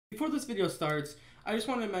before this video starts, I just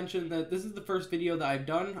want to mention that this is the first video that I've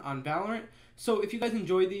done on Valorant. So if you guys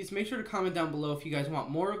enjoy these, make sure to comment down below if you guys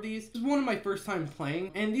want more of these. This is one of my first time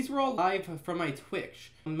playing, and these were all live from my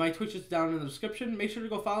Twitch. My Twitch is down in the description. Make sure to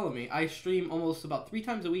go follow me. I stream almost about 3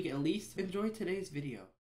 times a week at least. Enjoy today's video.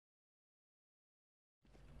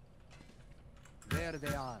 There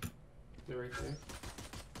they are. They're right there.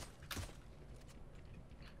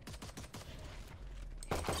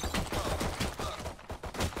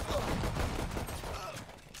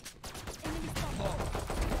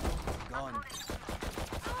 Gone.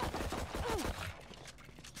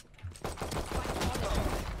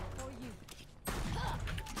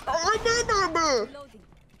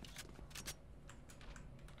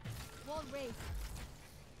 Wall raised.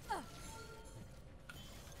 Oh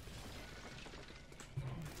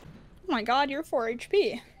my god, you're 4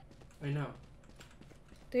 HP. I know.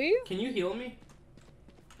 Do you? Can you heal me?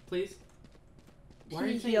 Please? Why are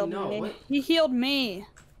you saying healed no? me. What? He healed me.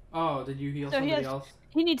 Oh, did you heal So somebody else?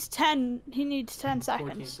 He needs 10 14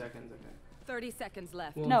 seconds. seconds, okay. 30 seconds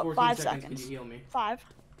left. Well, in No, 14 5 seconds. seconds. Could you heal me? 5,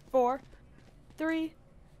 4, 3,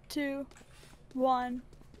 2, 1.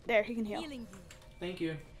 There, he can heal. Healing you. Thank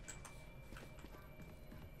you.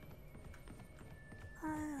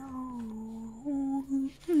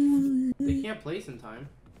 They can't place in time.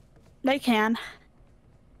 They can.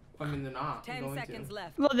 I mean, they're not. 10 seconds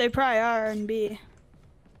left. Well, they probably are in B.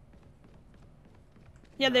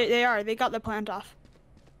 Yeah, No. they are. They got the plant off.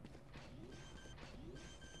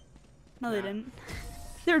 No, they Nah. didn't.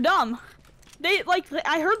 They're dumb. They, like,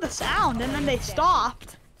 I heard the sound and then they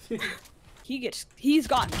stopped. He's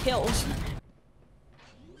gotten kills.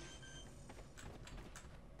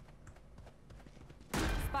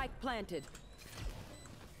 Spike planted.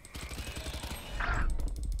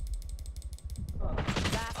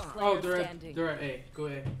 Last Oh, player standing. they're at A. Go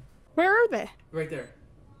A. Where are they? Right there.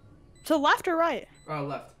 To the left or right?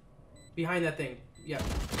 Left. Behind that thing. Yeah.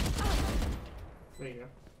 There you go.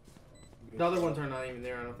 The other ones are not even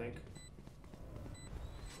there, I don't think.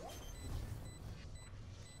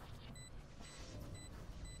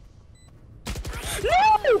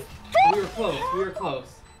 No! We were close. We were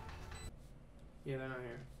close. Yeah, they're not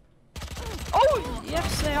here. Oh,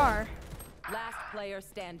 yes, they are. Last player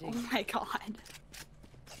standing. Oh my god.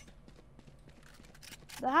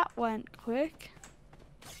 That went quick.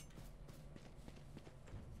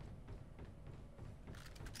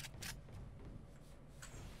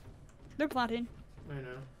 They're planting. I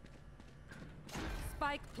know.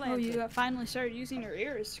 Spike Oh, planted. you finally started using your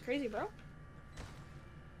ears. Crazy, bro.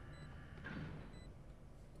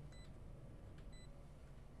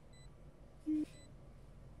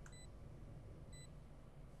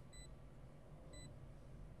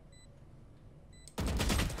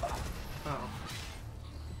 Oh.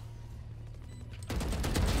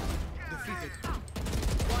 Defeated.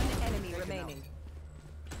 One enemy remaining.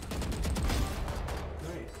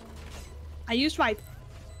 Nice. I used my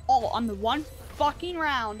all on the one fucking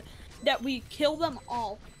round that we killed them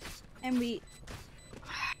all. And we...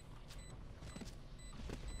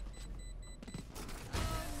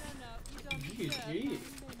 GG.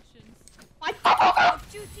 My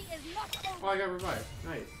Duty is not over. Oh, I got revived.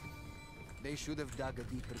 Nice. They should have dug a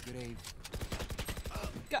deeper grave.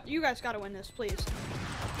 You guys gotta win this, please.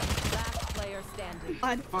 Last player standing.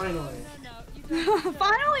 God. Finally.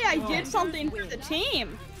 Finally, I did something for the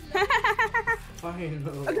team. Finally.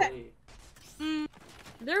 Okay.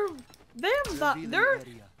 They are Revealing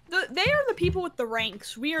area. the people with the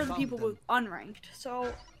ranks. We are the people with unranked.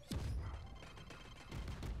 So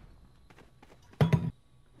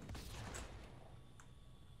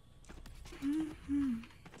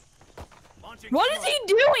what is he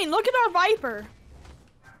doing? Look at our Viper.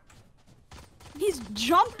 He's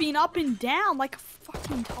jumping up and down like a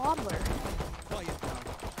fucking toddler. Quiet down.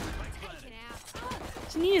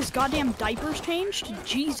 Doesn't he need his goddamn diapers changed?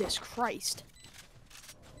 Jesus Christ.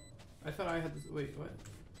 I thought I had this. Wait, what?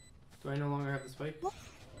 Do I no longer have the spike?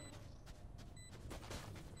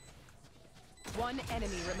 One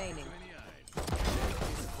enemy remaining.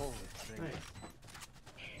 Nice.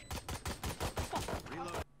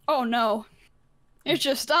 Oh no. It's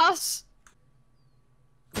just us.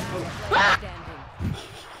 Last player standing.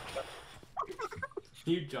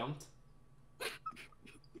 You jumped.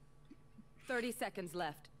 30 seconds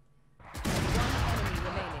left. One enemy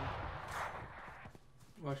remaining.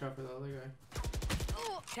 Watch out for the other guy.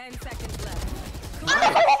 10 seconds left.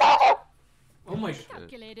 Nice. Oh my shit.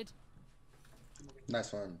 Calculated.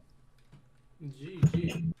 Nice one.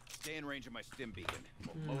 GG. Stay in range of my stim beacon.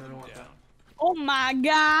 We'll I mow don't them want down. Oh my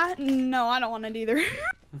god. No, I don't want it either.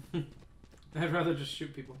 I'd rather just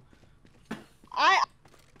shoot people. I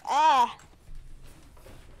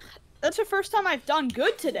That's the first time I've done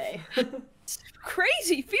good today. It's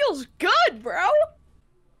crazy. Feels good, bro.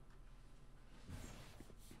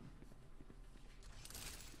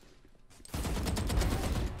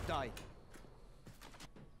 Die.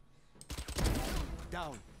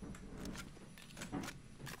 Down.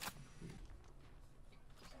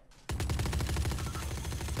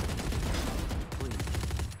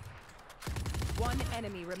 One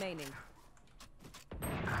enemy remaining.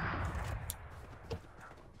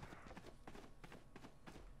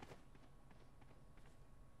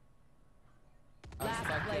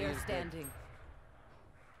 Last player standing.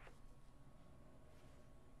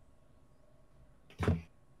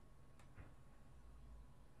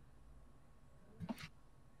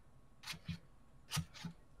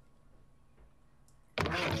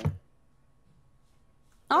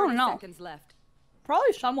 I don't 30 know. seconds left.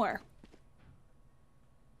 Probably somewhere.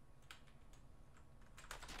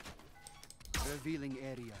 Revealing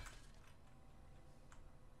area.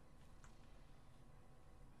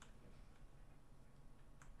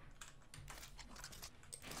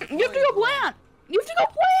 You have to go plant. You have to go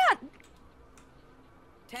plant.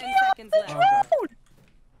 10 Get seconds off the left. drone.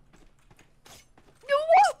 You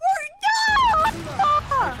what were done?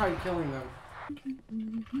 I tried killing them.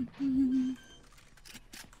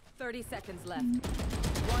 30 seconds left.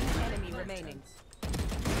 One enemy remaining.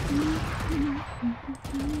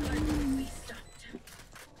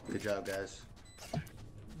 Good job, guys.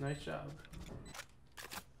 Nice job.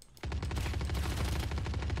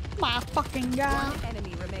 My fucking guy. One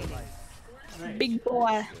enemy remaining. Nice. Big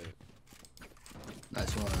boy.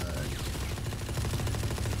 Nice one.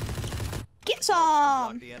 Get Block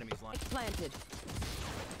some. the enemy's line. Planted.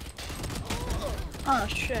 Oh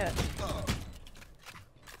shit.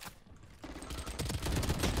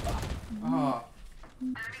 Oh.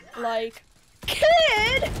 Like,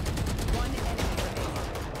 kid. One enemy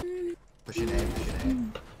remaining. Push your name, push your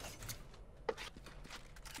name.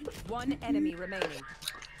 One enemy remaining.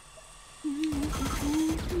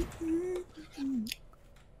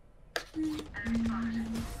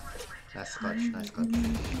 Nice clutch, nice clutch.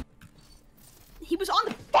 He was on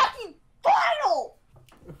the fucking final.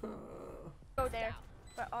 Go there.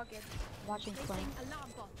 We're all good. Watching flank.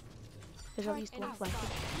 There's at least one flank.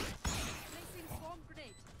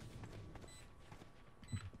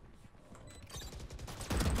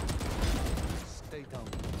 Stay down.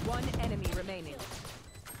 One enemy remaining.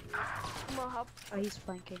 More help. Oh, he's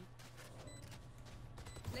flanking.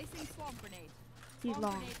 Placing swarm grenade. He's Swarm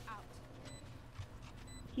long. grenade out.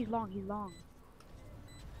 He's long, he's long.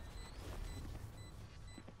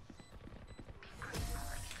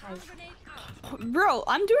 Swarm grenade out. Bro,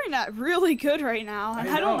 I'm doing that really good right now, and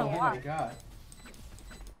I don't know Oh why. my god.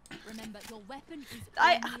 Remember, your weapon is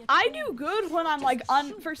I only a I tool. do good when I'm like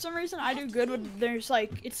for some reason I do good when there's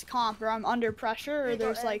like it's comp or I'm under pressure or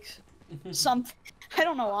there's like some I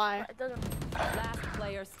don't know why. It doesn't. Last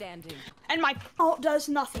player standing. And my ult does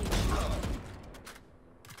nothing.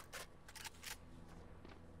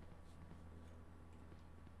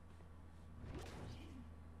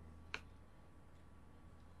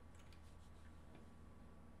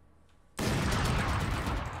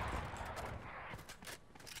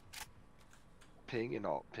 Ping and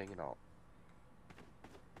alt, ping and alt.